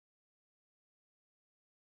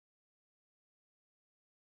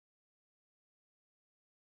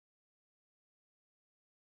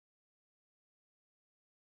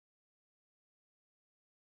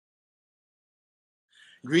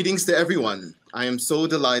Greetings to everyone. I am so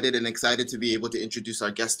delighted and excited to be able to introduce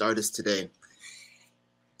our guest artist today.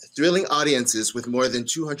 Thrilling audiences with more than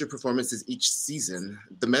 200 performances each season,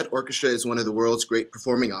 the MET Orchestra is one of the world's great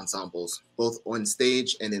performing ensembles, both on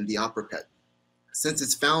stage and in the opera pit. Since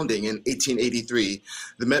its founding in 1883,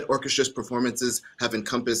 the MET Orchestra's performances have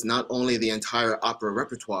encompassed not only the entire opera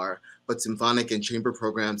repertoire, but symphonic and chamber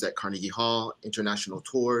programs at Carnegie Hall, international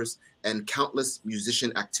tours, and countless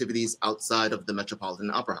musician activities outside of the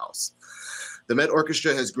Metropolitan Opera House. The MET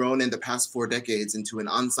Orchestra has grown in the past 4 decades into an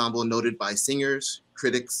ensemble noted by singers,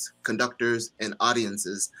 critics, conductors, and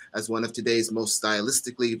audiences as one of today's most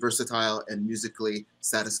stylistically versatile and musically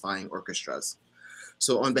satisfying orchestras.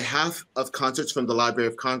 So on behalf of Concerts from the Library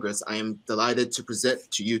of Congress, I am delighted to present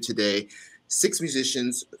to you today 6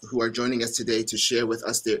 musicians who are joining us today to share with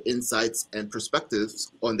us their insights and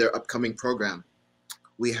perspectives on their upcoming program.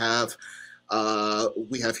 We have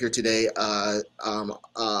here today our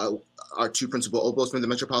 2 principal oboes from the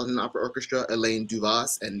Metropolitan Opera Orchestra, Elaine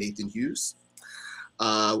Duvas and Nathan Hughes.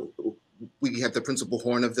 We have the principal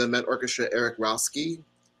horn of the Met Orchestra, Eric Rowski,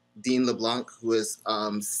 Dean LeBlanc, who is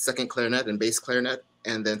second clarinet and bass clarinet.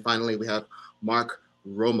 And then finally, we have Mark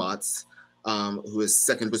Romatz, who is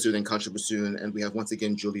second bassoon and contrabassoon. And we have, once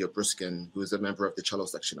again, Julia Bruskin, who is a member of the cello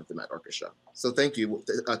section of the Met Orchestra. So thank you.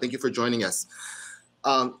 Thank you for joining us.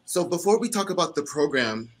 So before we talk about the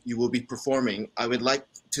program you will be performing, I would like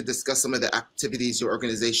to discuss some of the activities your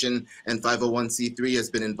organization and 501c3 has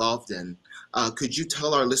been involved in. Could you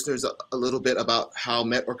tell our listeners a little bit about how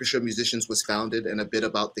MET Orchestra Musicians was founded and a bit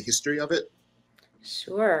about the history of it?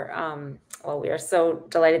 Sure. Well, we are so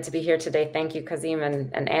delighted to be here today. Thank you, Kazem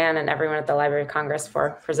and Anne and everyone at the Library of Congress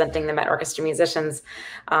for presenting the MET Orchestra Musicians.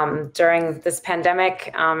 During this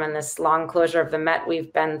pandemic and this long closure of the Met,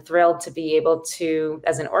 we've been thrilled to be able to,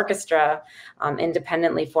 as an orchestra,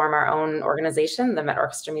 independently form our own organization, the MET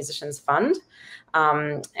Orchestra Musicians Fund.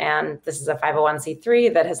 And this is a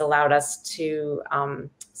 501c3 that has allowed us to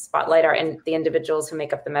spotlight the individuals who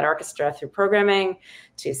make up the Met Orchestra through programming,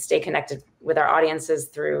 to stay connected with our audiences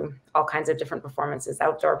through all kinds of different performances,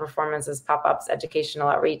 outdoor performances, pop-ups, educational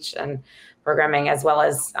outreach, and programming, as well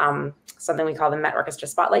as something we call the Met Orchestra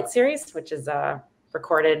Spotlight Series, which is a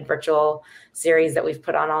recorded virtual series that we've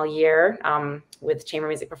put on all year with chamber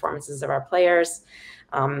music performances of our players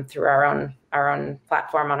through our own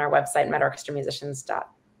platform on our website,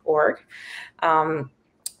 metorchestramusicians.org.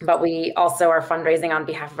 But we also are fundraising on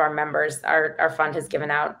behalf of our members. Our fund has given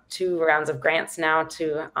out 2 rounds of grants now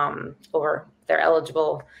to they're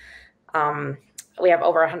eligible. We have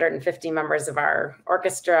over 150 members of our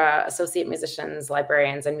orchestra, associate musicians,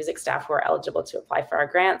 librarians, and music staff who are eligible to apply for our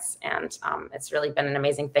grants. And it's really been an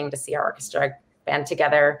amazing thing to see our orchestra band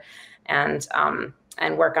together and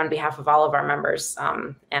work on behalf of all of our members.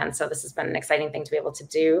 And so this has been an exciting thing to be able to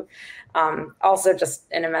do. Also just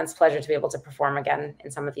an immense pleasure to be able to perform again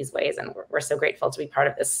in some of these ways. And we're so grateful to be part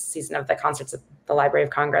of this season of the Concerts at the Library of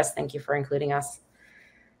Congress. Thank you for including us.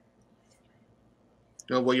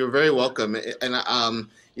 Well, you're very welcome. And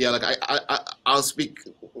yeah, like I'll speak.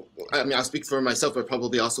 I mean, I'll speak for myself, but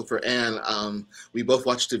probably also for Anne. We both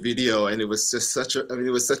watched the video, and it was just such a. I mean,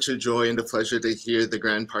 it was such a joy and a pleasure to hear the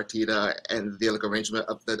grand partita and the arrangement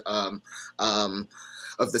of the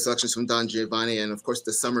selections from Don Giovanni, and of course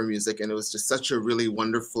the summer music. And it was just such a really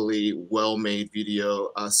wonderfully well-made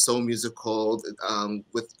video, so musical,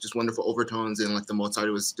 with just wonderful overtones, and like the Mozart,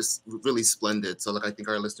 it was just really splendid. So like I think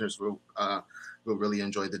our listeners will really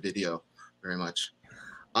enjoy the video very much.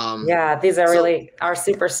 Yeah, these are really our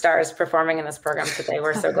superstars performing in this program today.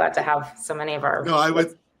 We're so glad to have so many of our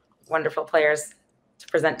wonderful players to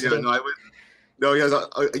present today. I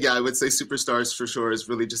would say superstars for sure is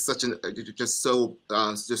really just just so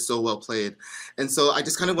well played. And so I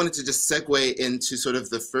just kind of wanted to just segue into sort of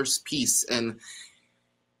the first piece. And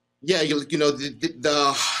yeah, you know,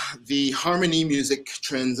 the harmony music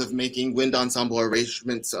trends of making wind ensemble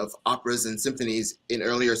arrangements of operas and symphonies in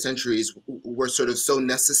earlier centuries were sort of so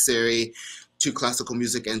necessary to classical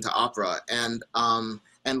music and to opera. And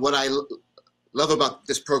what I love about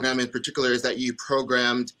this program in particular is that you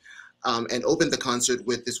programmed and opened the concert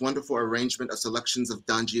with this wonderful arrangement of selections of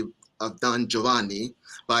Don Giovanni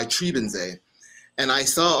by Trebinze. And I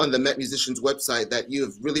saw on the Met Musicians website that you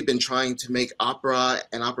have really been trying to make opera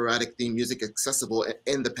and operatic theme music accessible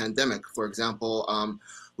in the pandemic. For example,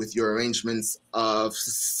 with your arrangements of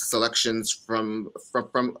selections from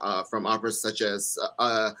operas such as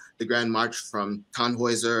the Grand March from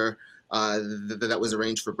Tannhäuser that was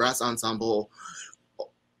arranged for brass ensemble,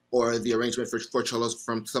 or the arrangement for cellos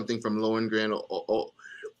from something from Lohengrin,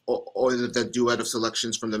 or the duet of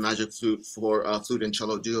selections from the Magic Flute for flute and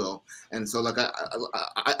cello duo. And so like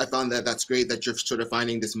I found that that's great that you're sort of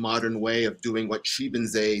finding this modern way of doing what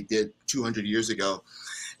Scriabinzé did 200 years ago.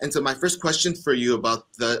 And so my first question for you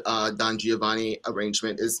about the Don Giovanni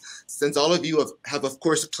arrangement is, since all of you have of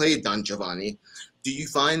course played Don Giovanni, do you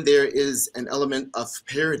find there is an element of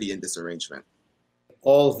parody in this arrangement?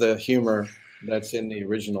 All the humor that's in the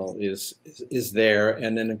original is there,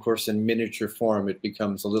 and then of course in miniature form it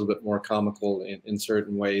becomes a little bit more comical in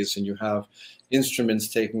certain ways, and you have instruments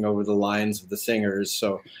taking over the lines of the singers,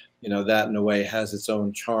 so you know that in a way has its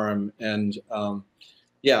own charm. And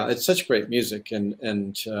yeah, it's such great music,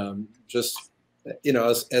 and just, you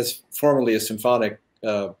know, as formerly a symphonic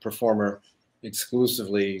performer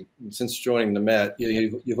exclusively since joining the Met,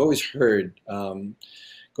 you've always heard,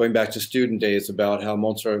 going back to student days, about how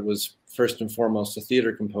Mozart was first and foremost a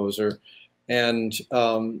theater composer. And,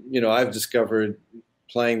 you know, I've discovered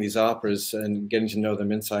playing these operas and getting to know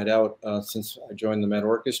them inside out since I joined the Met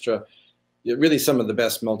Orchestra. Really, some of the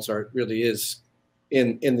best Mozart really is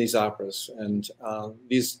in these operas. And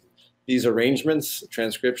these arrangements,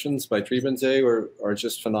 transcriptions by Scriabinzé are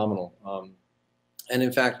just phenomenal. And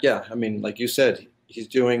in fact, yeah, I mean, like you said,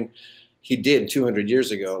 he did 200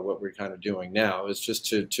 years ago what we're kind of doing now. Is just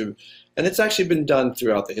to and it's actually been done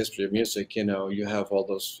throughout the history of music. You know, you have all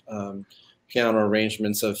those piano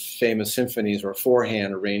arrangements of famous symphonies or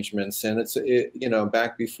four-hand arrangements, and you know,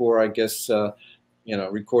 back before, I guess, you know,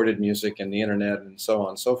 recorded music and the internet and so on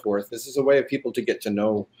and so forth. This is a way of people to get to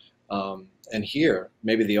know and hear,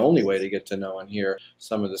 maybe the only way to get to know and hear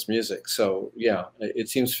some of this music. So yeah, it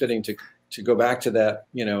seems fitting to go back to that,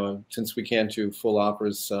 you know, since we can't do full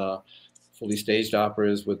operas, fully staged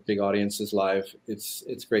operas with big audiences live.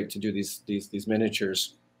 It's great to do these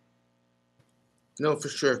miniatures. No, for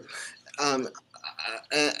sure. And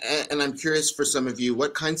I'm curious, for some of you,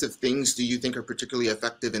 what kinds of things do you think are particularly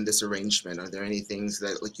effective in this arrangement? Are there any things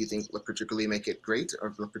that like you think particularly make it great or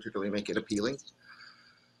particularly make it appealing?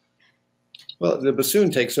 Well, the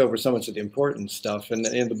bassoon takes over so much of the important stuff, and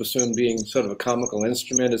the bassoon being sort of a comical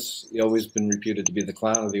instrument, it's always been reputed to be the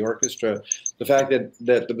clown of the orchestra. The fact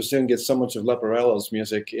that the bassoon gets so much of Leporello's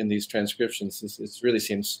music in these transcriptions, it really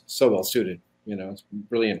seems so well suited. You know, it's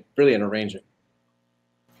brilliant arranging.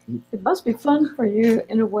 It must be fun for you,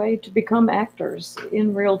 in a way, to become actors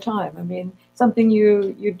in real time. I mean, something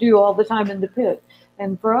you do all the time in the pit.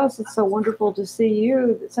 And for us, it's so wonderful to see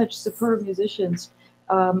you, such superb musicians,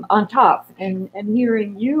 on top, and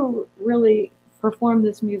hearing you really perform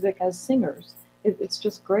this music as singers. It's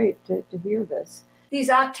just great to hear this. These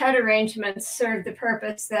octet arrangements serve the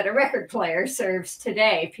purpose that a record player serves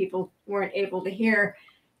today. People weren't able to hear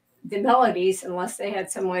the melodies unless they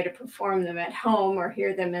had some way to perform them at home or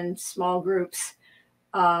hear them in small groups.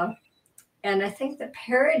 And I think the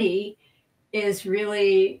parody is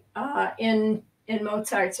really in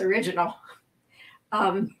Mozart's original.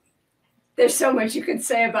 There's so much you could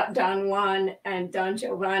say about Don Juan and Don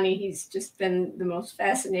Giovanni. He's just been the most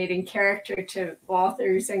fascinating character to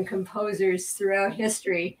authors and composers throughout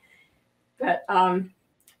history. But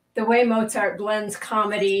the way Mozart blends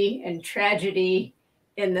comedy and tragedy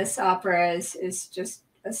in this opera is just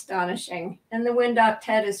astonishing. And the Wind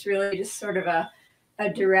Octet is really just sort of a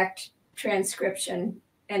direct transcription.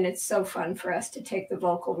 And it's so fun for us to take the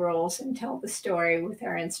vocal roles and tell the story with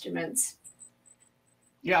our instruments.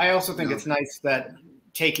 Yeah, I also think it's nice that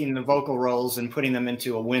taking the vocal roles and putting them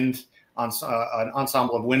into an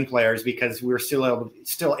ensemble of wind players, because we're still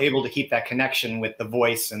able to keep that connection with the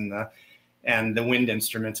voice and the wind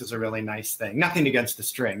instruments is a really nice thing. Nothing against the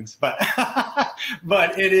strings, but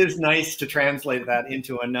but it is nice to translate that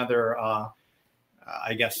into another,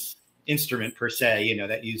 I guess, instrument per se, you know,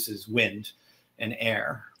 that uses wind and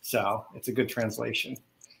air. So it's a good translation.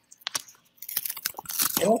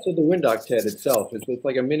 And also the wind octet itself, it's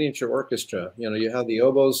like a miniature orchestra. You know, you have the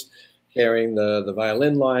oboes carrying the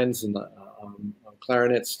violin lines and the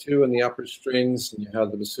clarinets too, and the upper strings, and you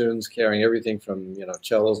have the bassoons carrying everything from, you know,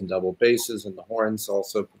 cellos and double basses, and the horns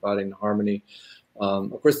also providing the harmony.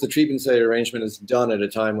 Of course, the Scriabinzé arrangement is done at a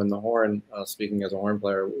time when the horn, speaking as a horn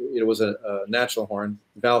player, it was a natural horn,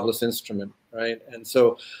 valveless instrument, right? And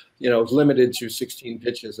so, you know, it's limited to 16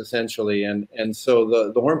 pitches essentially, and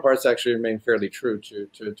so the horn parts actually remain fairly true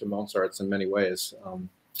to Mozart's in many ways,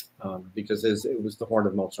 because it was the horn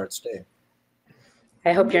of Mozart's day.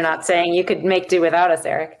 I hope you're not saying you could make do without us,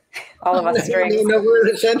 Eric. All of us strings. No, we're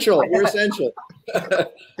essential. We're essential.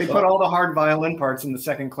 They put all the hard violin parts in the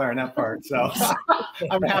second clarinet part, so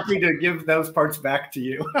I'm happy to give those parts back to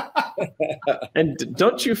you. And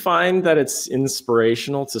don't you find that it's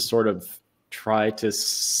inspirational to sort of try to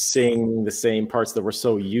sing the same parts that we're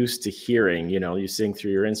so used to hearing. You know, you sing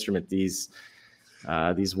through your instrument these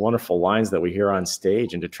wonderful lines that we hear on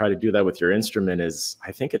stage, and to try to do that with your instrument is,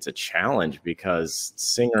 I think it's a challenge, because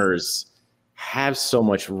singers have so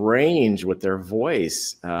much range with their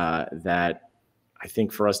voice that I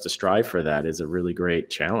think for us to strive for that is a really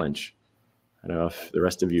great challenge. I don't know if the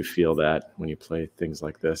rest of you feel that when you play things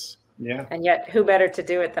like this. Yeah. And yet, who better to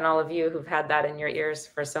do it than all of you who've had that in your ears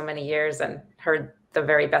for so many years and heard the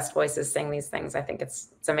very best voices sing these things. I think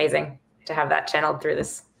it's amazing to have that channeled through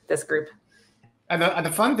this group. And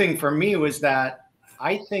the fun thing for me was that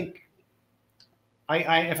I think,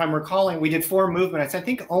 if I'm recalling, we did 4 movements. I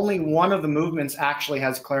think only one of the movements actually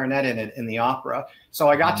has clarinet in it in the opera. So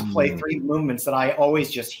I got to play 3 movements that I always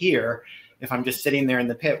just hear if I'm just sitting there in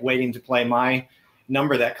the pit waiting to play my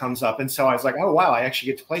number that comes up. And so I was like, oh, wow, I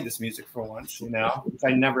actually get to play this music for once, you know, which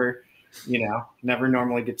I never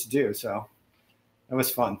normally get to do. So it was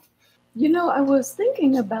fun. You know, I was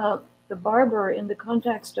thinking about the Barber in the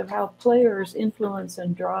context of how players influence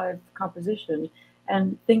and drive composition,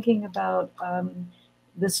 and thinking about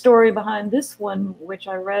the story behind this one, which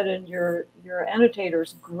I read in your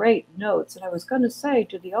annotator's great notes. And I was going to say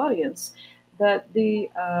to the audience that the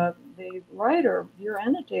writer, your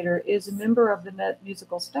annotator, is a member of the MET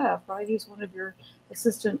musical staff, right? He's one of your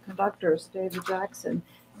assistant conductors, David Jackson.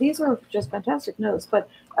 These are just fantastic notes, but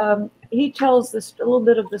he tells a little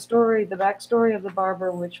bit of the story, the backstory of the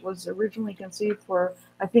Barber, which was originally conceived for,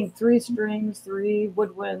 I think, 3 strings, 3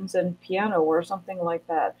 woodwinds, and piano, or something like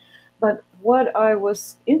that. But what I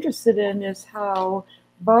was interested in is how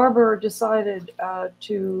Barber decided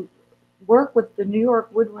to work with the New York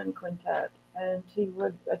Woodwind Quintet, and he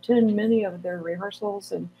would attend many of their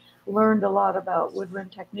rehearsals and learned a lot about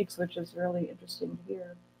woodwind techniques, which is really interesting to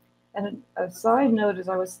hear. And a side note is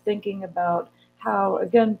I was thinking about how,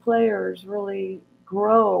 again, players really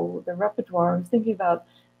grow the repertoire. I'm thinking about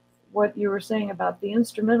what you were saying about the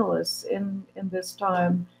instrumentalists in this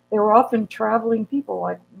time. They were often traveling people,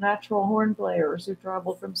 like natural horn players who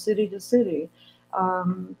traveled from city to city,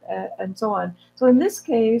 and so on. So in this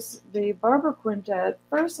case, the Barber Quintet,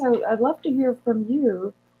 first I'd love to hear from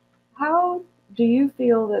you. How do you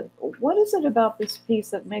feel that, what is it about this piece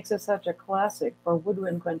that makes it such a classic for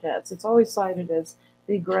woodwind quintets? It's always cited as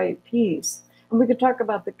the great piece. And we could talk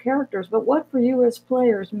about the characters, but what for you as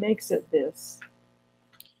players makes it this?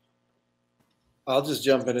 I'll just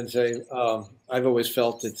jump in and say, I've always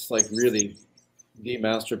felt it's like really the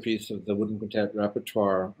masterpiece of the woodwind quintet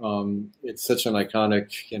repertoire. It's such an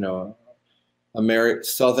iconic, you know,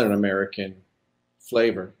 Southern American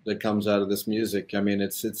flavor that comes out of this music. I mean,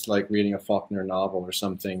 it's like reading a Faulkner novel or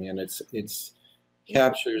something, and it's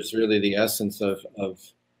captures really the essence of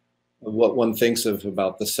what one thinks of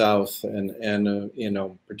about the South, and you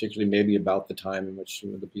know, particularly maybe about the time in which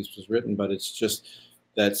the piece was written. But it's just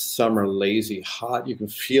that summer, lazy, hot. You can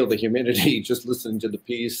feel the humidity just listening to the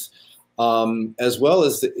piece, as well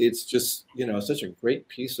as it's just, you know, such a great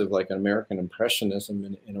piece of like an American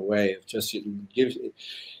impressionism in a way. It just gives.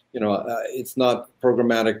 You know, it's not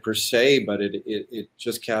programmatic per se, but it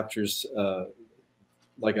just captures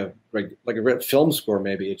like a film score.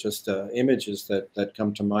 Maybe it's just images that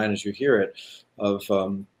come to mind as you hear it, of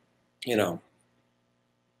you know,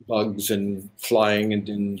 bugs and flying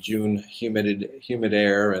in June humid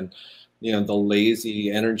air, and you know, the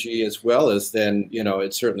lazy energy, as well as then, you know,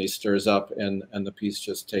 it certainly stirs up, and the piece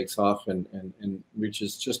just takes off and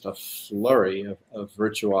reaches just a flurry of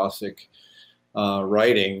virtuosic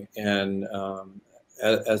writing, and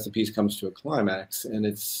as the piece comes to a climax, and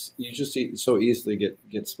you just so easily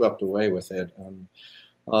get swept away with it.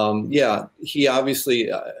 Yeah, he obviously,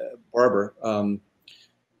 Barber,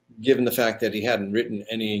 given the fact that he hadn't written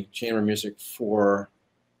any chamber music for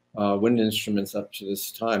wind instruments up to this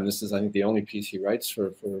time, this is, I think, the only piece he writes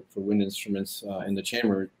for wind instruments in the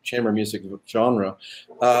chamber music genre.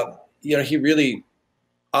 You know, he really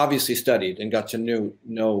obviously studied and got to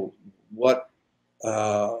know what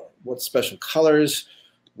special colors,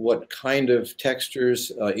 what kind of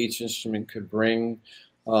textures each instrument could bring.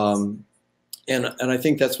 And I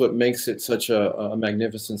think that's what makes it such a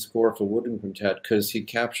magnificent score for woodwind quintet, because he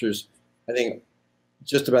captures, I think,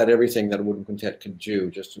 just about everything that a woodwind quintet could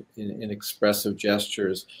do, just in expressive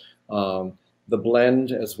gestures. The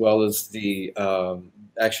blend, as well as the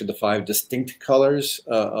actually the 5 distinct colors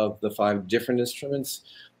of the 5 different instruments.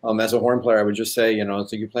 As a horn player, I would just say, you know,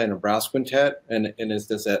 so you're playing a brass quintet, and there's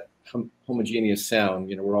that homogeneous sound.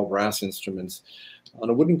 You know, we're all brass instruments. On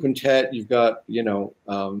a wooden quintet, you've got, you know,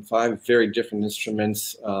 5 very different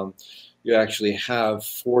instruments. You actually have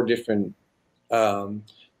 4 different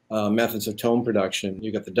methods of tone production.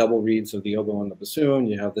 You got the double reeds of the oboe and the bassoon.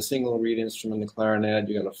 You have the single reed instrument, the clarinet.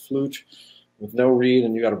 You got a flute with no reed,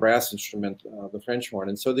 and you got a brass instrument, the French horn.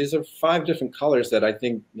 And so these are 5 different colors that I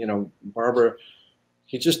think, you know, Barber,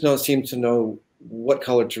 he just seemed to know what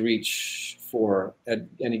color to reach for at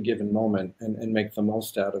any given moment and make the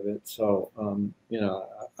most out of it. So, you know,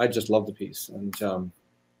 I just love the piece, and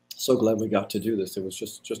so glad we got to do this. It was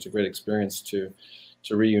just a great experience to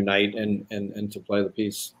reunite and to play the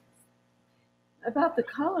piece. About the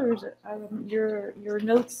colors, your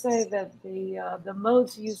notes say that the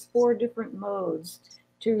modes use 4 different modes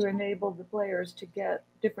to enable the players to get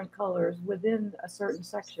different colors within a certain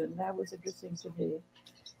section. That was interesting to me.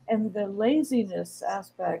 And the laziness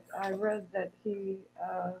aspect, I read that he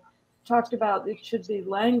talked about it should be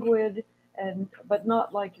languid, but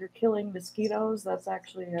not like you're killing mosquitoes. That's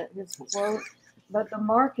actually his quote. But the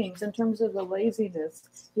markings, in terms of the laziness,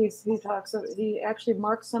 he actually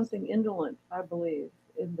marks something indolent, I believe,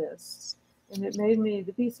 in this. And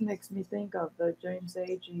the piece makes me think of the James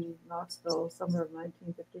Agee Knoxville, summer of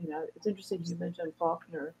 1915. It's interesting you mentioned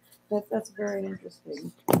Faulkner. That's very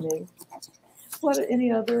interesting to me.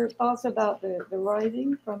 Any other thoughts about the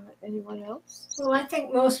writing from anyone else? Well, I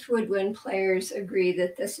think most woodwind players agree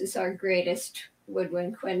that this is our greatest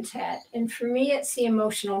woodwind quintet. And for me, it's the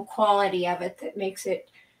emotional quality of it that makes it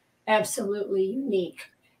absolutely unique.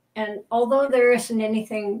 And although there isn't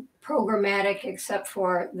anything programmatic except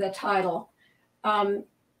for the title,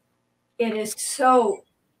 it is so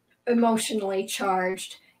emotionally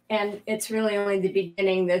charged, and it's really only the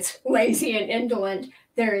beginning that's lazy and indolent.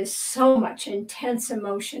 There is so much intense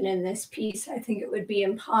emotion in this piece. I think it would be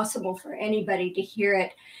impossible for anybody to hear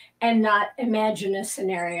it and not imagine a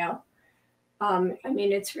scenario. I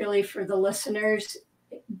mean, it's really for the listeners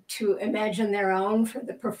to imagine their own, for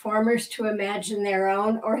the performers to imagine their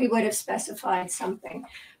own, or he would have specified something.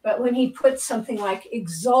 But when he puts something like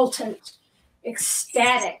exultant,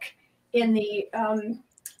 ecstatic in the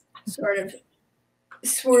sort of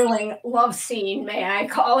swirling love scene, may I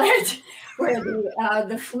call it, where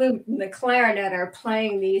the flute and the clarinet are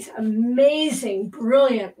playing these amazing,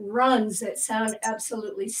 brilliant runs that sound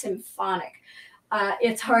absolutely symphonic.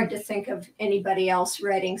 It's hard to think of anybody else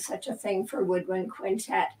writing such a thing for woodwind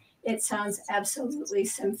quintet. It sounds absolutely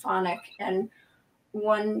symphonic, and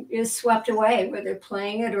one is swept away, whether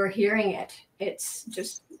playing it or hearing it. It's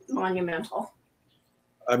just monumental.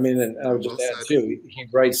 I mean, and I would just add too, he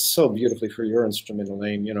writes so beautifully for your instrument,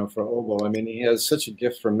 Elaine, you know, for oboe. I mean, he has such a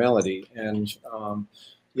gift for melody, and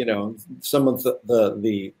you know, some of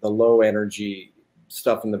the low energy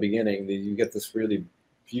stuff in the beginning, you get this really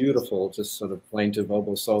beautiful, just sort of plaintive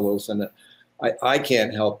oboe solos. And I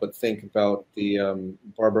can't help but think about the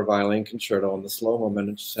Barber violin concerto and the slow moment.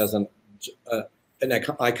 It just has an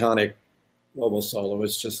iconic oboe solo.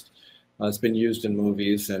 It's just, it's been used in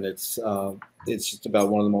movies, and it's just about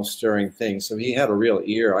one of the most stirring things. So he had a real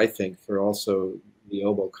ear, I think, for also the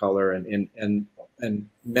oboe color and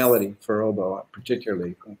melody for oboe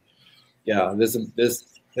particularly. Yeah, there's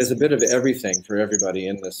a bit of everything for everybody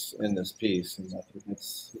in this piece, and I think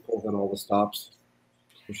he pulled in all the stops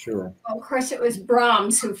for sure. Well, of course, it was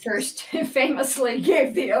Brahms who first famously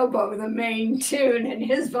gave the oboe the main tune in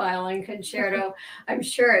his violin concerto. I'm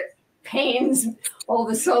sure it pains all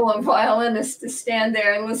the solo violinists to stand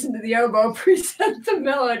there and listen to the oboe present the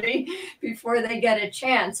melody before they get a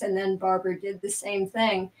chance. And then Barber did the same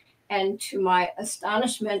thing. And to my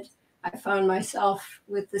astonishment, I found myself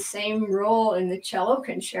with the same role in the cello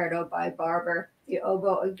concerto by Barber. The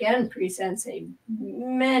oboe again presents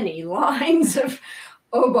many lines of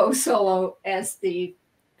oboe solo as the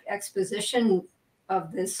exposition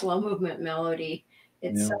of this slow movement melody.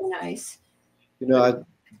 It's so nice. You know,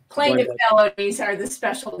 plaintive melodies are the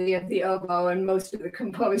specialty of the oboe, and most of the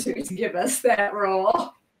composers give us that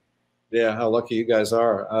role. Yeah, how lucky you guys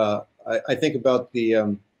are. I think about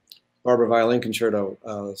the Barber violin concerto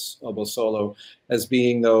oboe solo as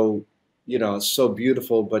being, though, you know, so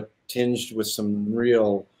beautiful but tinged with some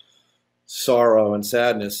real sorrow and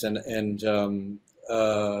sadness. And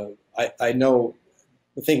I know,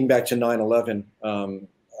 thinking back to 9/11,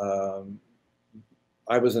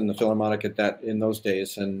 I was in the Philharmonic in those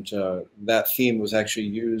days, and that theme was actually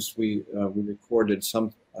used. We recorded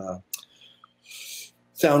some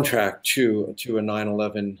soundtrack to a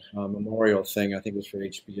 9/11 memorial thing. I think it was for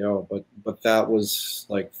HBO, but that was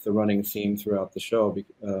like the running theme throughout the show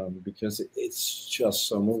because it's just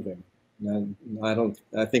so moving. And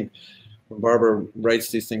I think when Barber writes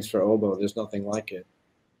these things for oboe, there's nothing like it.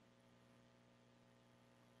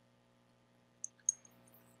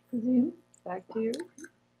 Kazem, back to you.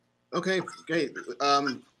 Okay, great.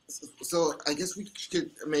 So I guess we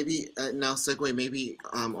could maybe now segue maybe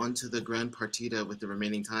onto the Grand Partita with the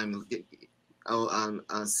remaining time.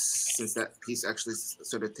 Since that piece actually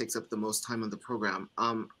sort of takes up the most time on the program.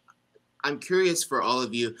 I'm curious for all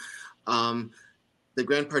of you. The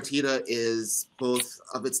Grand Partita is both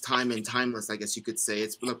of its time and timeless, I guess you could say.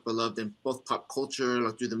 It's beloved in both pop culture,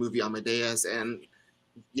 like through the movie Amadeus, and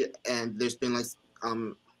there's been like,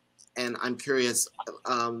 and I'm curious,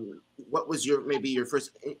 what was your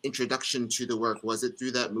first introduction to the work? Was it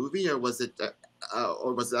through that movie, or was it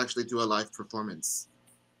actually through a live performance?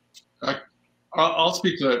 I'll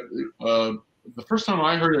speak to that. The first time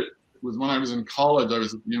I heard it was when I was in college. I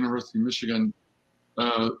was at the University of Michigan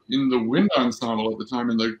in the wind ensemble at the time,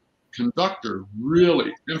 and the conductor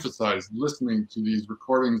really emphasized listening to these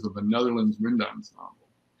recordings of the Netherlands Wind Ensemble.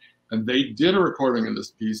 And they did a recording of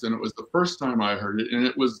this piece, and it was the first time I heard it, and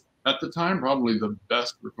it was, at the time, probably the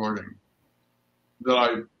best recording that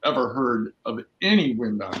I've ever heard of any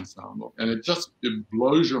wind ensemble. And it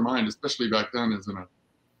blows your mind, especially back then as an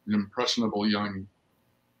impressionable young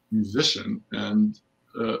musician. And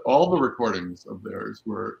all the recordings of theirs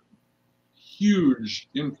were huge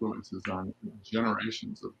influences on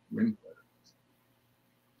generations of wind players.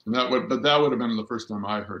 And that would have been the first time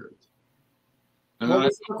I heard it. And what then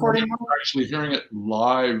was the recording, Mark? Actually hearing it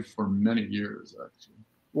live for many years, actually.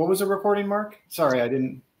 What was the recording, Mark? Sorry, I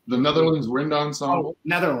didn't. The Netherlands Wind Ensemble. Oh,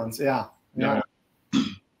 Netherlands, yeah.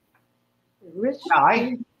 Rich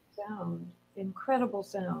Yeah, sound, incredible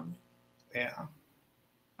sound. Yeah.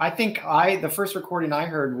 I think the first recording I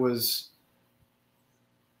heard was,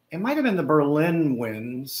 it might have been the Berlin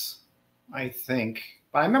Winds, I think.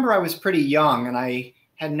 But I remember I was pretty young and I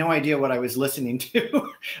had no idea what I was listening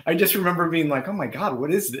to. I just remember being like, oh my God,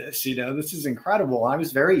 what is this? This is incredible. I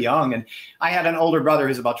was very young, and I had an older brother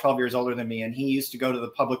who's about 12 years older than me, and he used to go to the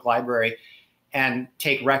public library and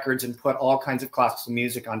take records and put all kinds of classical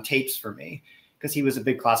music on tapes for me, because he was a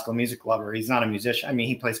big classical music lover. He's not a musician. I mean,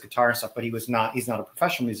 he plays guitar and stuff, but he's not a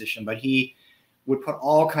professional musician, but he would put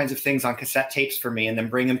all kinds of things on cassette tapes for me and then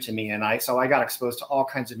bring them to me. And so I got exposed to all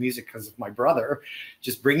kinds of music because of my brother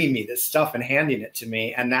just bringing me this stuff and handing it to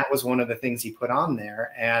me. And that was one of the things he put on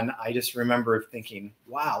there. And I just remember thinking,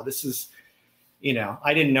 wow, this is,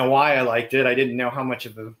 I didn't know why I liked it. I didn't know how much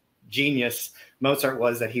of a genius Mozart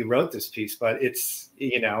was that he wrote this piece, but it's,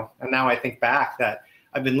 and now I think back that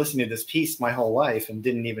I've been listening to this piece my whole life and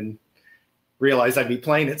didn't even realize I'd be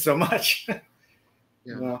playing it so much.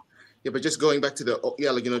 Yeah. Well, yeah, but just going back to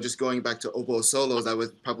just going back to oboe solos, I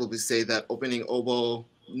would probably say that opening oboe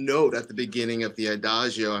note at the beginning of the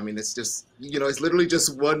Adagio, I mean, it's just, it's literally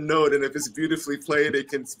just one note, and if it's beautifully played, it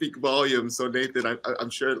can speak volumes. So Nathan, I'm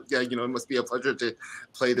sure, it must be a pleasure to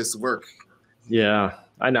play this work. Yeah,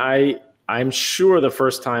 and I'm sure the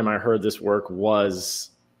first time I heard this work was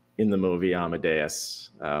in the movie Amadeus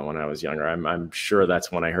when I was younger. I'm sure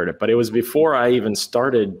that's when I heard it, but it was before I even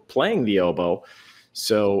started playing the oboe.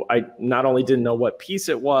 So I not only didn't know what piece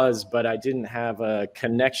it was, but I didn't have a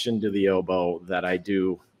connection to the oboe that I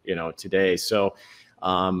do, today. So,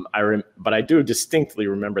 but I do distinctly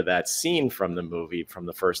remember that scene from the movie from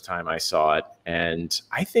the first time I saw it. And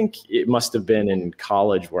I think it must have been in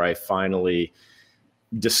college where I finally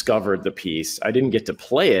discovered the piece. I didn't get to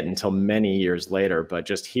play it until many years later, but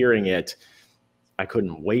just hearing it, I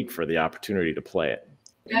couldn't wait for the opportunity to play it.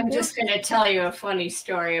 I'm just going to tell you a funny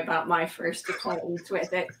story about my first acquaintance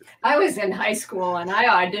with it. I was in high school and I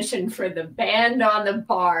auditioned for the Band on the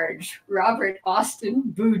Barge, Robert Austin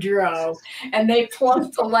Boudreau, and they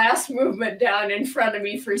plunked the last movement down in front of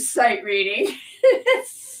me for sight reading.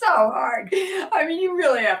 It's so hard. I mean, you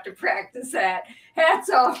really have to practice that.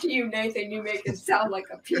 Hats off to you, Nathan. You make it sound like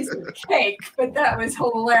a piece of cake, but that was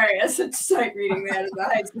hilarious. It's sight reading that as a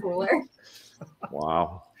high schooler.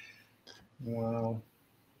 Wow. wow.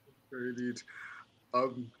 Very neat.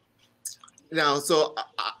 So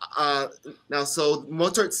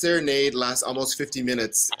Mozart's Serenade lasts almost 50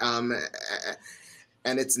 minutes, and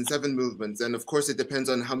it's in 7 movements. And of course, it depends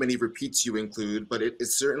on how many repeats you include, but it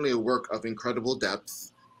is certainly a work of incredible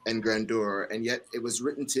depth and grandeur, and yet it was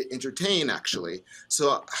written to entertain, actually.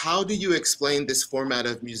 So how do you explain this format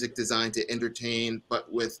of music designed to entertain, but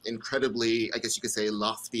with incredibly, I guess you could say,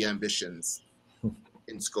 lofty ambitions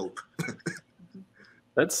in scope?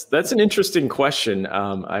 That's an interesting question.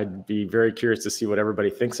 I'd be very curious to see what everybody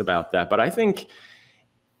thinks about that. But I think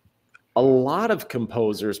a lot of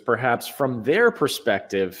composers, perhaps from their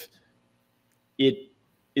perspective, it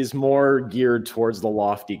is more geared towards the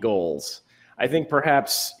lofty goals. I think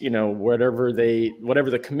perhaps, whatever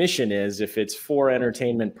the commission is, if it's for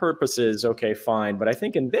entertainment purposes, okay, fine. But I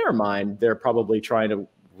think in their mind, they're probably trying to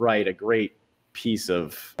write a great piece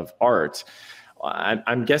of art.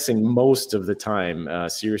 I'm guessing most of the time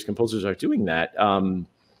serious composers are doing that.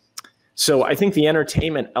 So I think the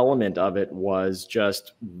entertainment element of it was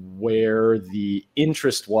just where the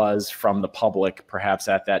interest was from the public, perhaps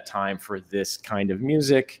at that time, for this kind of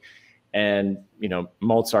music. And, you know,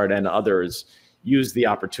 Mozart and others used the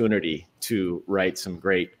opportunity to write some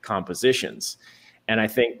great compositions. And I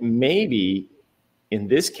think maybe in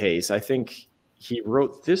this case, I think he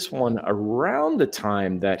wrote this one around the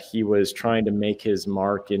time that he was trying to make his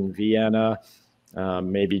mark in Vienna.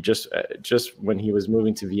 Maybe just when he was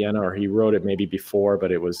moving to Vienna, or he wrote it maybe before,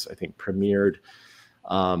 but it was, I think, premiered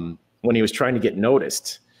when he was trying to get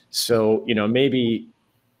noticed. So, you know, maybe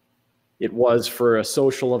it was for a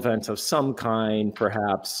social event of some kind,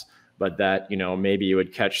 perhaps, but that, you know, maybe it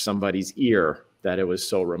would catch somebody's ear that it was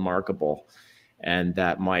so remarkable, and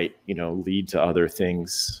that might, you know, lead to other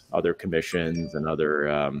things, other commissions and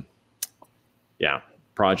other,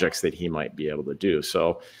 projects that he might be able to do.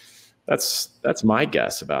 So that's my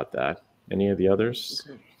guess about that. Any of the others?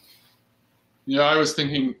 Okay. Yeah, I was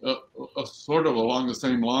thinking sort of along the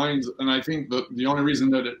same lines, and I think the only reason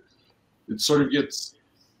that it sort of gets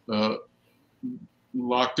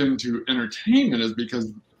locked into entertainment is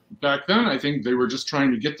because back then I think they were just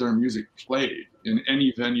trying to get their music played in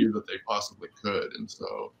any venue that they possibly could, and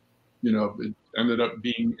so, you know, it ended up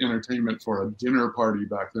being entertainment for a dinner party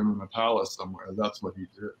back then in a palace somewhere. That's what he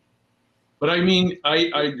did. But I mean, I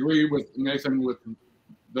agree with Nathan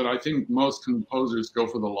that I think most composers go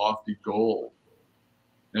for the lofty goal.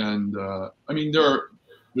 And I mean,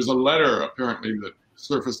 there's a letter apparently that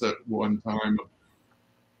surfaced at one time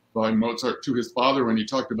by Mozart to his father when he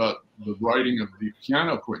talked about the writing of the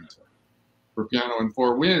piano quintet for piano and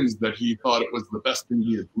four winds, that he thought it was the best thing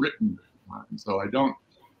he had written at the time. So I don't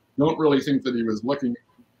really think that he was looking,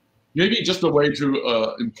 maybe just a way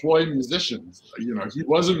to employ musicians. You know, he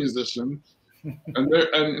was a musician, and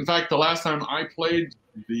in fact, the last time I played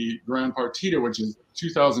the Grand Partita, which is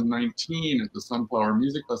 2019 at the Sunflower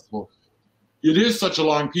Music Festival, it is such a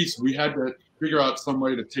long piece. We had to figure out some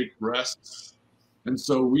way to take rests, and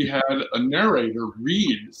so we had a narrator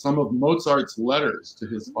read some of Mozart's letters to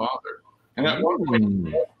his father. And at one point,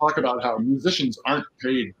 we talk about how musicians aren't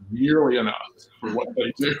paid nearly enough for what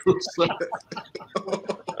they do. So,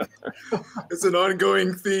 it's an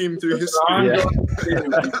ongoing theme through history.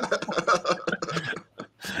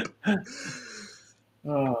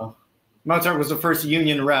 Oh, Mozart was the first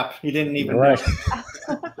union rep. He didn't even know.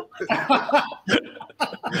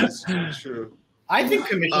 That's true. I think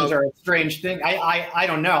commissions are a strange thing. I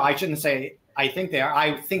don't know. I shouldn't say I think they are.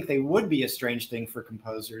 I think they would be a strange thing for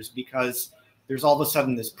composers, because there's all of a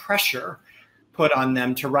sudden this pressure put on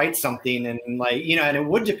them to write something, and like, you know, and it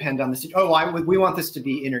would depend on the, we want this to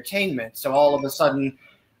be entertainment. So all of a sudden,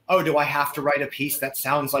 oh, do I have to write a piece that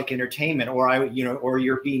sounds like entertainment, or or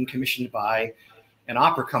you're being commissioned by an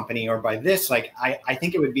opera company or by this? Like, I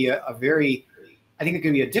think it would be I think it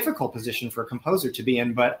could be a difficult position for a composer to be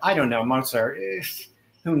in, but I don't know. Mozart,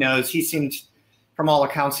 who knows? He seemed, from all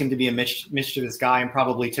accounts, seemed to be a mischievous guy, and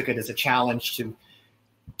probably took it as a challenge to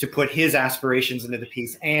put his aspirations into the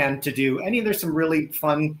piece, and to do there's some really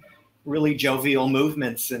fun, really jovial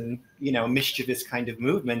movements and, you know, mischievous kind of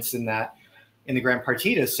movements in the Grand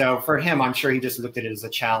Partita. So for him, I'm sure he just looked at it as a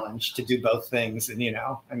challenge to do both things. And, you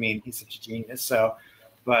know, I mean, he's such a genius. So,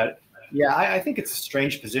 but yeah, I think it's a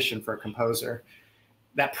strange position for a composer.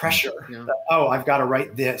 That pressure, that, I've got to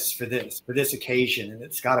write this for this occasion, and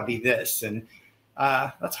it's got to be this. And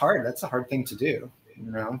that's hard. That's a hard thing to do,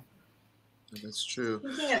 you know? That's true.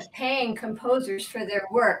 Speaking of paying composers for their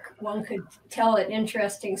work, one could tell an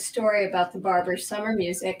interesting story about the Barber summer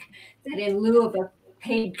music, that in lieu of a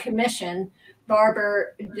paid commission,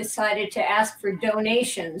 Barber decided to ask for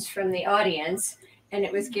donations from the audience, and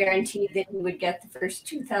it was guaranteed that he would get the first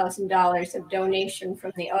 $2,000 of donation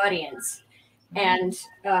from the audience. And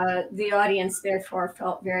the audience, therefore,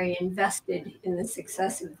 felt very invested in the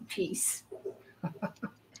success of the piece.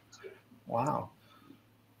 Wow.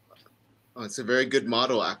 Oh, it's a very good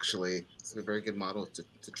model, actually. It's a very good model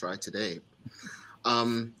to try today.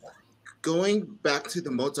 Going back to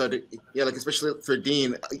the Mozart, like especially for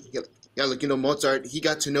Dean, like, you know, Mozart, he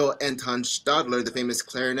got to know Anton Stadler, the famous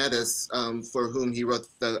clarinetist, for whom he wrote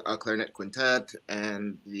the clarinet quintet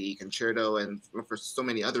and the concerto, and for so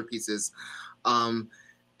many other pieces.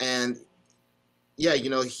 And yeah, you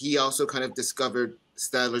know, he also kind of discovered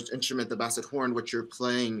Stadler's instrument, the basset horn, which you're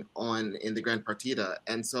playing on in the Grand Partita.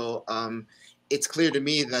 And so it's clear to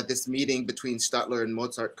me that this meeting between Stadler and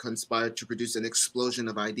Mozart conspired to produce an explosion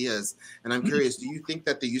of ideas. And I'm curious, do you think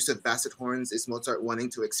that the use of basset horns is Mozart wanting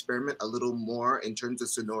to experiment a little more in terms of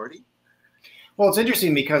sonority? Well, it's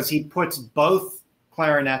interesting because he puts both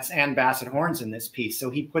clarinets and basset horns in this piece. So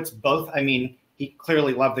he puts both. I mean, he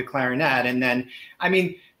clearly loved the clarinet. And then, I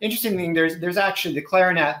mean, interesting thing, there's actually the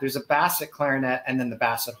clarinet, there's a basset clarinet and then the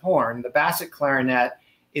basset horn. The basset clarinet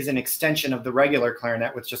is an extension of the regular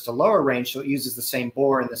clarinet with just a lower range. So it uses the same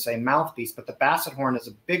bore and the same mouthpiece, but the basset horn is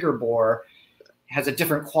a bigger bore, has a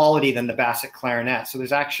different quality than the basset clarinet. So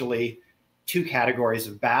there's actually two categories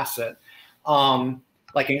of basset.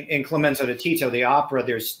 Like in Clemenza di Tito, the opera,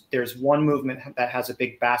 there's one movement that has a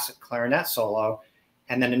big basset clarinet solo,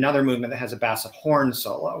 and then another movement that has a basset horn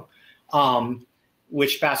solo,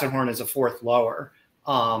 which basset horn is a fourth lower.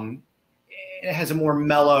 It has a more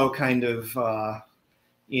mellow kind of,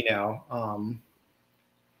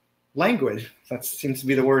 languid. That seems to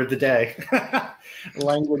be the word of the day.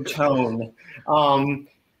 Languid tone.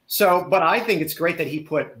 But I think it's great that he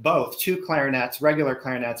put both, two clarinets, regular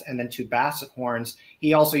clarinets, and then two basset horns.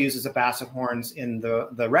 He also uses the basset horns in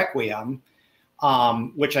the Requiem,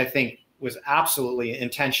 which I think was absolutely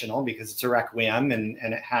intentional because it's a Requiem and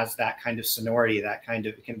it has that kind of sonority, that kind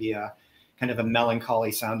of, it can be a kind of a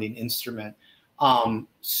melancholy sounding instrument.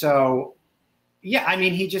 Yeah, I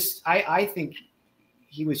mean, I think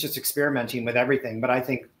he was just experimenting with everything, but I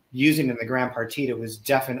think using in the Grand Partita was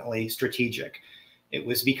definitely strategic. It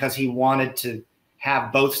was because he wanted to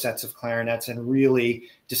have both sets of clarinets and really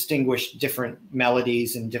distinguish different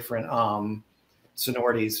melodies and different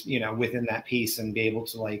sonorities, within that piece and be able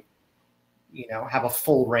to have a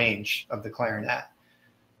full range of the clarinet.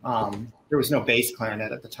 There was no bass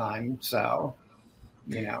clarinet at the time, so,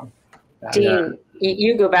 Dean,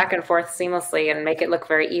 you go back and forth seamlessly and make it look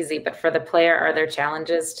very easy, but for the player, are there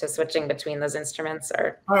challenges to switching between those instruments?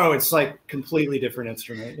 Or Oh, it's like completely different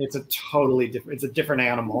instrument. It's a totally different, it's a different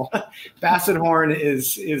animal. Basset horn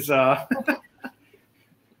is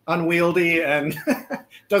unwieldy and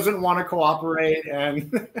doesn't want to cooperate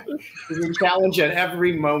and is a challenge at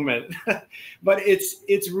every moment. But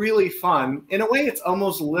it's really fun. In a way, it's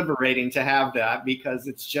almost liberating to have that because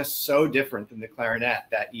it's just so different than the clarinet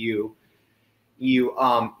that you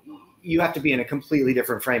have to be in a completely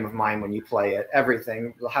different frame of mind when you play it.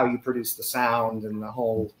 Everything, how you produce the sound and the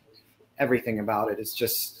whole, everything about it is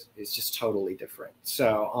just totally different.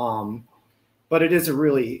 So, but it is a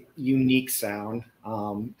really unique sound.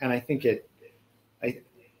 And I think it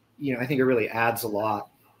really adds a lot.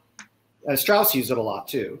 Strauss used it a lot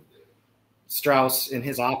too. Strauss in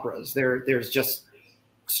his operas, there's just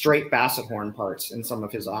straight basset horn parts in some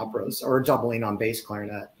of his operas or doubling on bass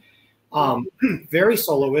clarinet. Very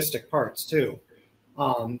soloistic parts too.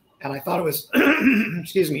 And I thought it was,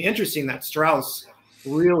 excuse me, interesting that Strauss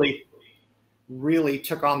really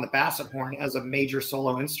took on the basset horn as a major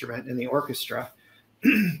solo instrument in the orchestra.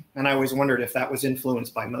 And I always wondered if that was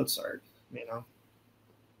influenced by Mozart,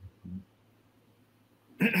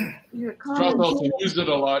 Strauss also used it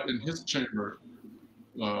a lot in his chamber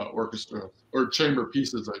orchestra, or chamber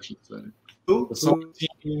pieces, I should say. Ooh. The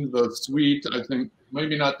sonatine, the suite, I think,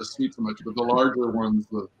 maybe not the suite so much, but the larger ones,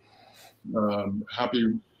 the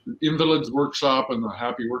Happy Invalid's Workshop and the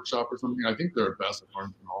Happy Workshop or something. I think there are basset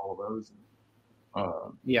horns in all of those.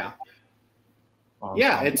 Yeah,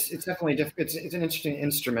 it's definitely different. It's an interesting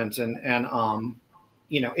instrument, and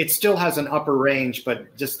it still has an upper range,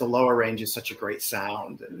 but just the lower range is such a great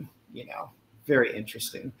sound, and very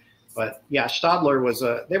interesting. But yeah,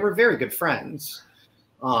 Stadler they were very good friends,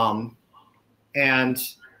 and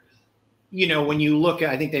when you look at,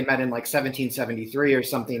 I think they met in like 1773 or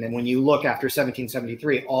something, and when you look after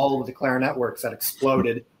 1773, all of the clarinet works that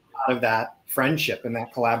exploded out of that friendship and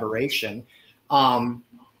that collaboration. They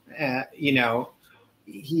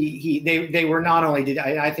were not only did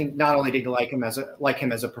they like him as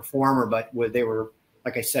a performer, but they were,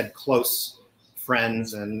 like I said, close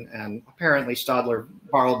friends, and apparently Stadler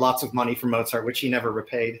borrowed lots of money from Mozart, which he never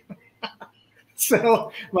repaid.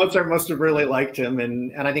 So Mozart must have really liked him,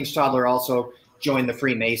 and I think Stadler also joined the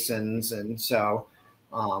Freemasons, and so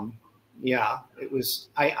yeah, it was.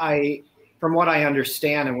 I from what I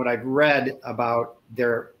understand and what I've read about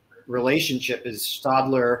their relationship is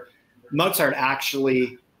Mozart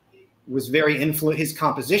actually was his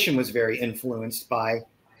composition was very influenced by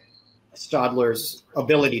Stadler's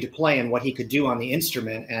ability to play and what he could do on the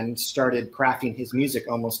instrument, and started crafting his music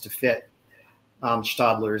almost to fit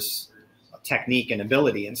Stadler's technique and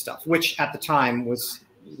ability and stuff, which at the time was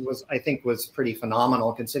I think was pretty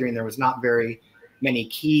phenomenal, considering there was not very many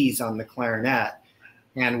keys on the clarinet,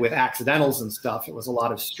 and with accidentals and stuff, it was a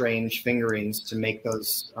lot of strange fingerings to make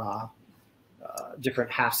those different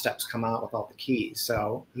half steps come out with all the keys.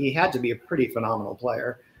 So he had to be a pretty phenomenal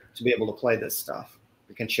player to be able to play this stuff,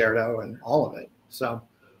 the concerto and all of it. So,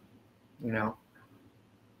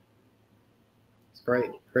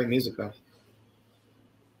 Great music though.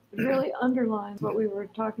 It really underlines what we were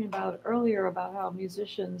talking about earlier about how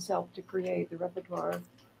musicians help to create the repertoire.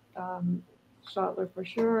 Stadler for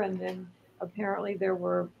sure, and then apparently there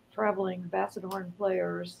were traveling basset horn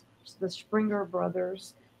players, the Springer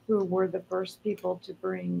brothers, who were the first people to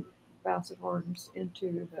bring basset horns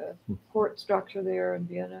into the court structure there in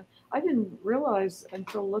Vienna. I didn't realize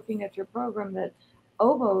until looking at your program that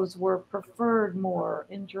oboes were preferred more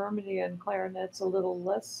in Germany and clarinets a little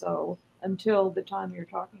less so until the time you're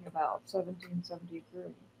talking about, 1773.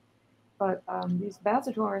 But these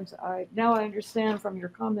basset horns, now I understand from your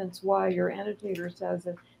comments why your annotator says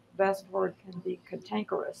that basset horn can be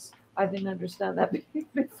cantankerous. I didn't understand that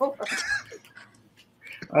before.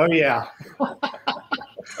 Oh yeah.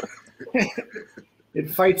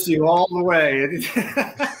 It fights you all the way. It's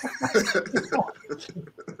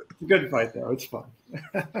a good fight though, it's fun.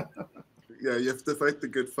 Yeah, you have to fight the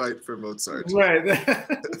good fight for Mozart. Right.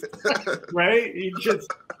 Right? You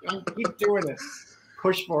just keep doing it.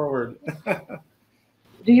 Push forward.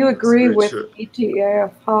 Do you agree with true.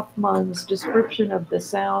 E.T.A.F. Hoffmann's description of the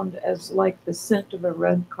sound as like the scent of a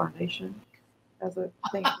red carnation? As a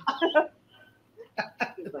thing.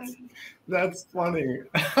 That's funny.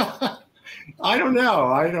 I don't know.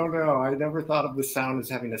 I never thought of the sound as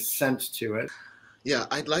having a scent to it. Yeah,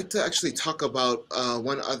 I'd like to actually talk about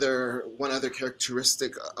one other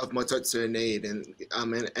characteristic of Mozart's serenade, and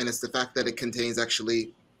it's the fact that it contains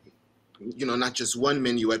actually, not just one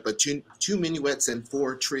minuet, but two minuets and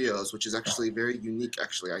 4 trios, which is actually very unique,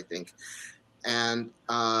 actually, I think. And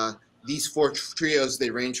these 4 trios,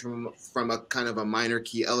 they range from a kind of a minor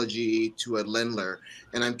key elegy to a Ländler.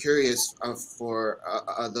 And I'm curious for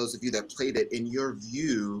those of you that played it, in your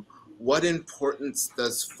view, what importance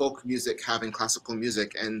does folk music have in classical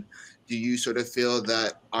music? And do you sort of feel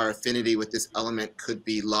that our affinity with this element could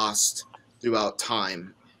be lost throughout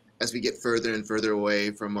time as we get further and further away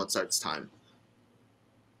from Mozart's time?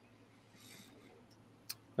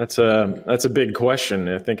 That's a big question.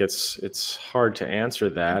 I think it's hard to answer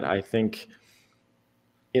that. I think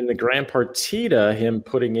in the Grand Partita, him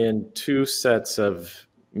putting in 2 sets of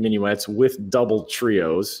minuets with double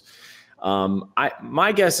trios,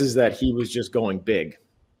 my guess is that he was just going big.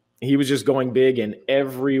 He was just going big in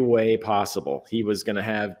every way possible. He was going to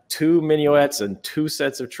have 2 minuets and 2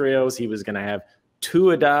 sets of trios. He was going to have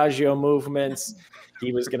 2 adagio movements.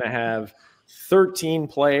 He was going to have 13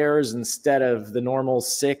 players instead of the normal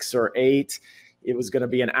 6 or 8. It was going to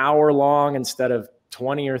be an hour long instead of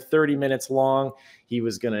 20 or 30 minutes long. He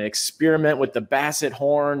was going to experiment with the basset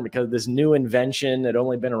horn because this new invention had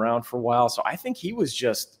only been around for a while. So I think he was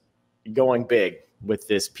just going big with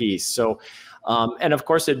this piece. So, and of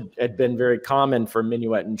course, it had been very common for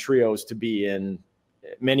minuet and trios to be in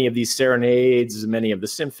many of these serenades, many of the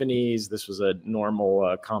symphonies. This was a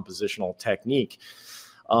normal compositional technique.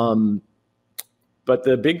 But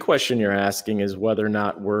the big question you're asking is whether or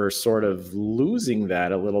not we're sort of losing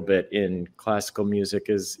that a little bit in classical music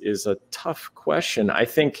is a tough question. I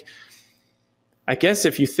guess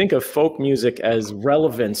if you think of folk music as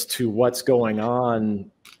relevance to what's going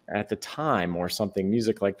on at the time or something,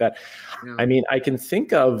 music like that, yeah. I mean, I can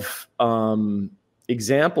think of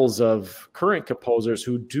examples of current composers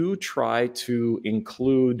who do try to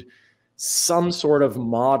include some sort of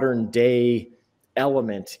modern day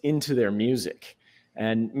element into their music.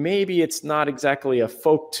 And maybe it's not exactly a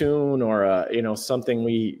folk tune or something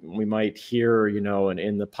we might hear,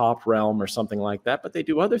 in the pop realm or something like that, but they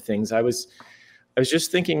do other things. I was just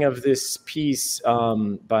thinking of this piece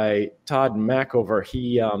by Todd Macover.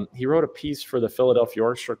 He wrote a piece for the Philadelphia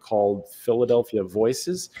Orchestra called Philadelphia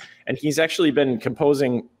Voices, and he's actually been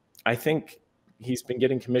composing, I think he's been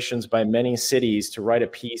getting commissions by many cities to write a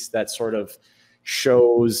piece that sort of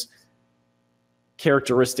shows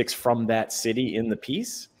characteristics from that city in the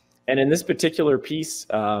piece. And in this particular piece,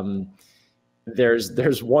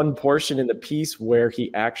 there's one portion in the piece where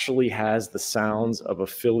he actually has the sounds of a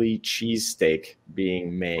Philly cheesesteak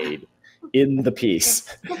being made in the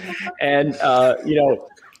piece. And,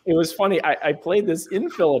 it was funny. I played this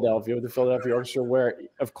in Philadelphia with the Philadelphia Orchestra where,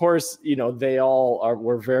 of course, they all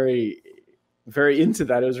were very, very into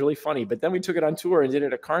that. It was really funny. But then we took it on tour and did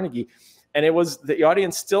it at Carnegie. And the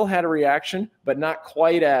audience still had a reaction, but not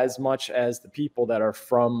quite as much as the people that are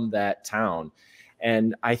from that town.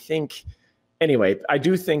 And I think, anyway, I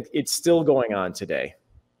do think it's still going on today.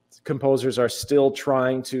 Composers are still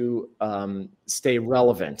trying to stay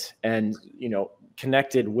relevant and,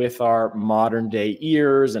 connected with our modern day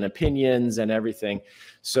ears and opinions and everything.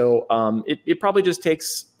 So it probably just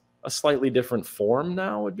takes a slightly different form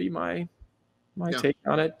now would be my my take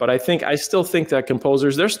on it. But I still think that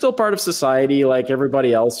composers, they're still part of society like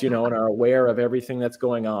everybody else, and are aware of everything that's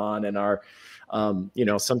going on and are,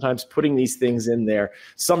 sometimes putting these things in there,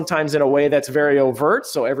 sometimes in a way that's very overt,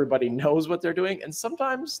 so everybody knows what they're doing. And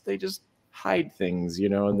sometimes they just hide things,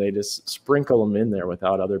 and they just sprinkle them in there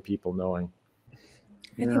without other people knowing.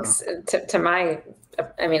 I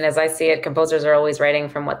think as I see it, composers are always writing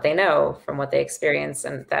from what they know, from what they experience.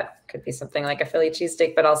 And that could be something like a Philly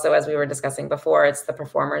cheesesteak, but also, as we were discussing before, it's the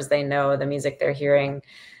performers they know, the music they're hearing.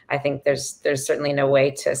 I think there's certainly no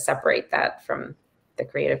way to separate that from the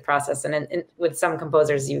creative process. And with some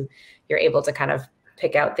composers, you're able to kind of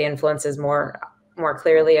pick out the influences more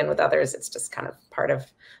clearly. And with others, it's just kind of part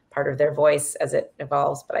of their voice as it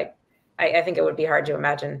evolves. But I think it would be hard to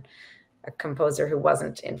imagine a composer who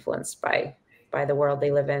wasn't influenced by the world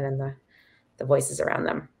they live in and the voices around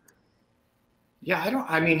them. Yeah,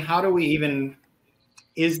 how do we even,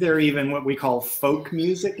 is there even what we call folk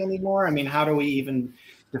music anymore? How do we even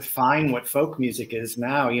define what folk music is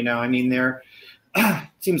now? There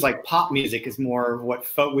seems like pop music is more what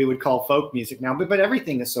we would call folk music now, but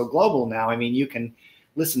everything is so global now. You can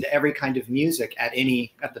listen to every kind of music at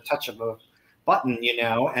the touch of a button,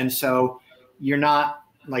 and so you're not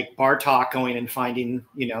like Bartok going and finding,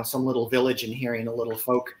 some little village and hearing a little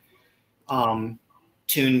folk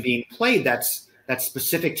tune being played that's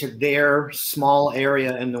specific to their small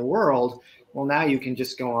area in the world. Well, now you can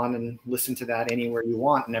just go on and listen to that anywhere you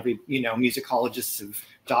want. And every, musicologists have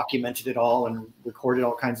documented it all and recorded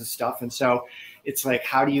all kinds of stuff. And so it's like,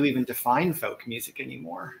 how do you even define folk music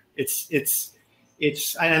anymore?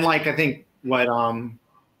 And like, I think what,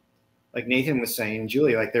 like Nathan was saying,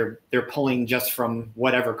 Julie, like they're pulling just from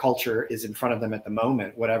whatever culture is in front of them at the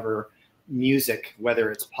moment, whatever music,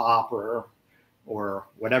 whether it's pop or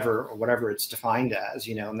whatever it's defined as,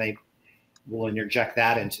 and they will interject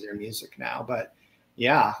that into their music now. But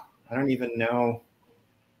yeah, I don't even know,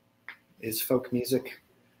 is folk music,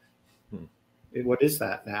 what is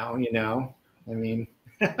that now? It's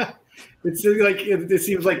like, it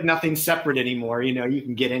seems like nothing's separate anymore. You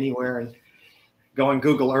can get anywhere and go on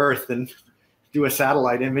Google Earth and do a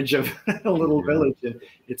satellite image of a little village. And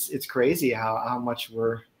it's crazy how much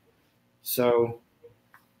we're so,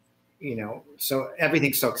 so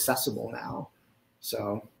everything's so accessible now.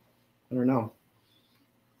 So I don't know.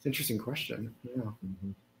 It's an interesting question. Yeah.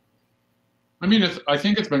 Mm-hmm. I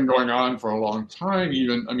think it's been going on for a long time.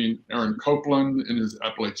 Even, Aaron Copland in his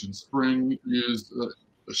Appalachian Spring used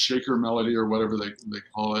a shaker melody or whatever they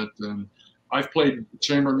call it. And I've played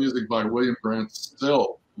chamber music by William Grant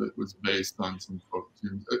Still that was based on some folk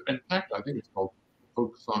tunes. In fact, I think it's called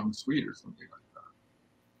Folk Song Suite or something like that.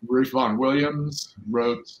 Rafe Vaughan Williams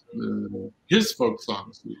wrote his folk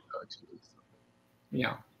song suite, actually. So,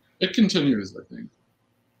 yeah. It continues, I think.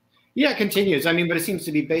 Yeah, it continues. But it seems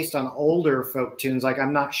to be based on older folk tunes. Like,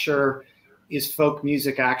 I'm not sure, is folk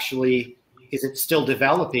music actually, is it still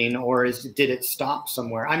developing, or did it stop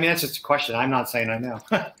somewhere? That's just a question. I'm not saying I know.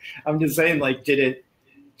 I'm just saying, like, did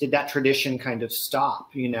that tradition kind of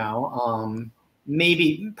stop,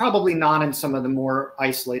 maybe, probably not in some of the more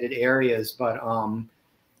isolated areas, but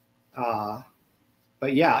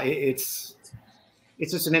yeah, it's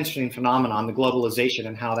just an interesting phenomenon, the globalization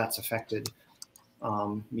and how that's affected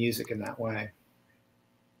music in that way.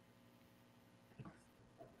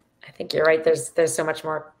 I think you're right. There's so much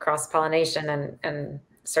more cross-pollination, and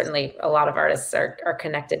certainly a lot of artists are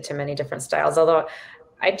connected to many different styles. Although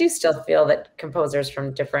I do still feel that composers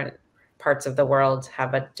from different parts of the world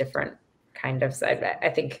have a different kind of side. I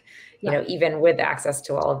think, even with access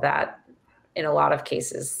to all of that, in a lot of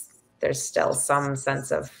cases, there's still some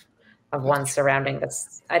sense of one surrounding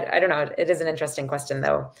that's, I don't know. It is an interesting question,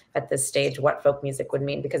 though, at this stage, what folk music would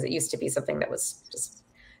mean, because it used to be something that was just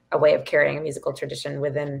a way of carrying a musical tradition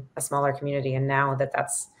within a smaller community. And now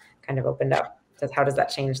that's kind of opened up, how does that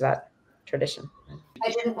change that tradition? I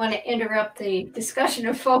didn't want to interrupt the discussion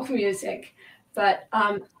of folk music, but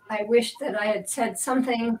I wish that I had said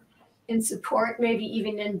something in support, maybe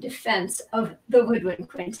even in defense of the Woodwind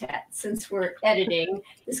Quintet. Since we're editing,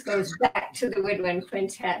 this goes back to the Woodwind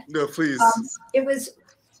Quintet. No, please. It was,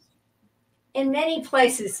 in many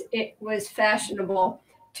places, it was fashionable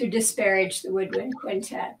to disparage the Woodwind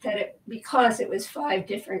Quintet, because it was 5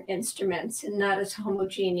 different instruments and not as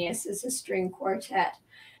homogeneous as a string quartet.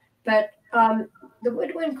 But the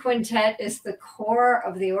Woodwind Quintet is the core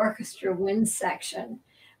of the orchestra wind section.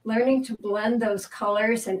 Learning to blend those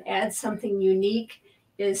colors and add something unique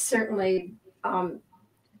is certainly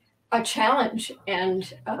a challenge,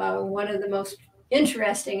 and one of the most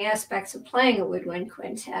interesting aspects of playing a woodwind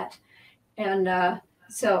quintet. And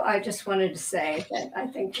So I just wanted to say that I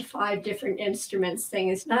think the 5 different instruments thing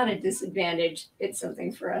is not a disadvantage. It's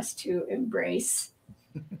something for us to embrace.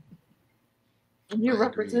 And you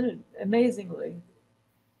represented amazingly.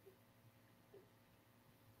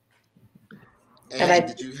 And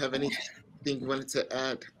did you have anything you wanted to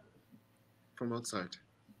add for Mozart?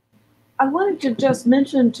 I wanted to just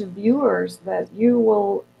mention to viewers that you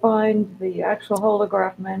will find the actual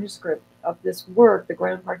holograph manuscript of this work, the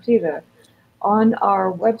Grand Partita, on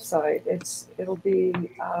our website. It'll be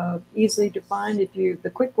easily to find.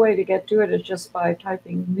 The quick way to get to it is just by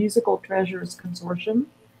typing Musical Treasures Consortium,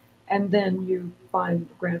 and then you find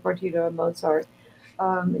Grand Partita of Mozart.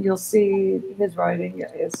 You'll see his writing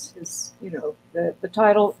is the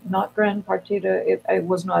title, not Grand Partita. It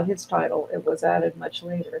was not his title. It was added much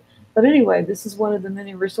later. But anyway, this is one of the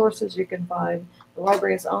many resources you can find. The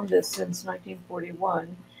library has owned this since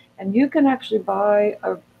 1941. And you can actually buy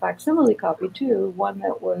a facsimile copy too. One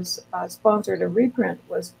that was sponsored, a reprint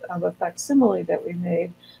was of a facsimile that we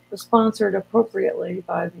made, was sponsored appropriately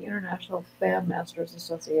by the International Bandmasters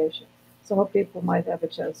Association. So I hope people might have a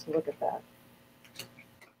chance to look at that.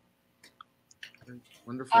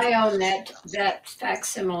 Wonderful. I own that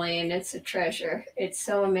facsimile, and it's a treasure. It's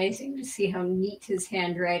so amazing to see how neat his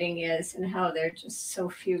handwriting is and how there are just so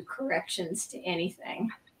few corrections to anything.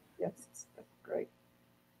 Yes, that's great.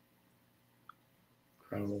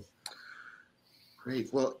 Incredible.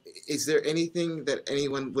 Great. Well, is there anything that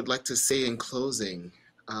anyone would like to say in closing?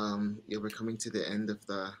 We're coming to the end of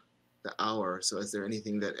the hour. So is there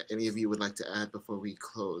anything that any of you would like to add before we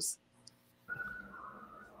close?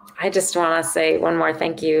 I just want to say one more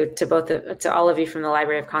thank you to all of you from the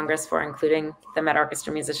Library of Congress for including the Met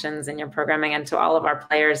Orchestra musicians in your programming, and to all of our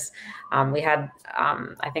players. We had,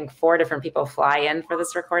 I think, 4 different people fly in for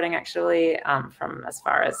this recording, actually, from as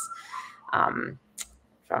far as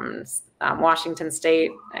from Washington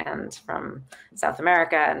State and from South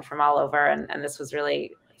America and from all over. And this was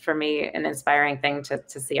really, for me, an inspiring thing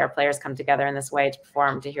to see our players come together in this way to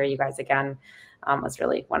perform, to hear you guys again, was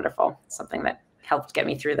really wonderful. Something that helped get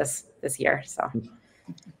me through this year. So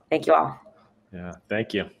thank you all. Yeah,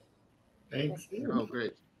 thank you. Thanks. Oh,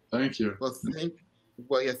 great. Thank you. Well,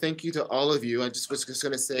 thank you to all of you. I was just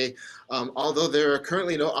going to say, although there are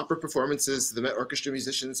currently no opera performances, the Met Orchestra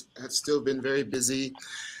musicians have still been very busy.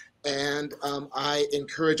 And I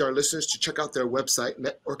encourage our listeners to check out their website,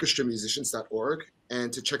 metorchestramusicians.org,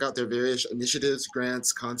 and to check out their various initiatives,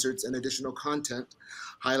 grants, concerts, and additional content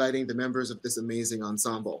highlighting the members of this amazing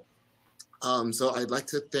ensemble. So I'd like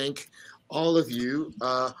to thank all of you,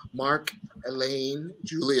 Mark, Elaine,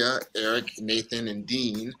 Julia, Eric, Nathan, and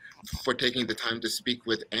Dean, for taking the time to speak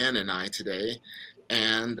with Anne and I today.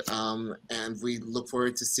 And we look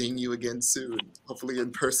forward to seeing you again soon, hopefully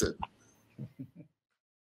in person.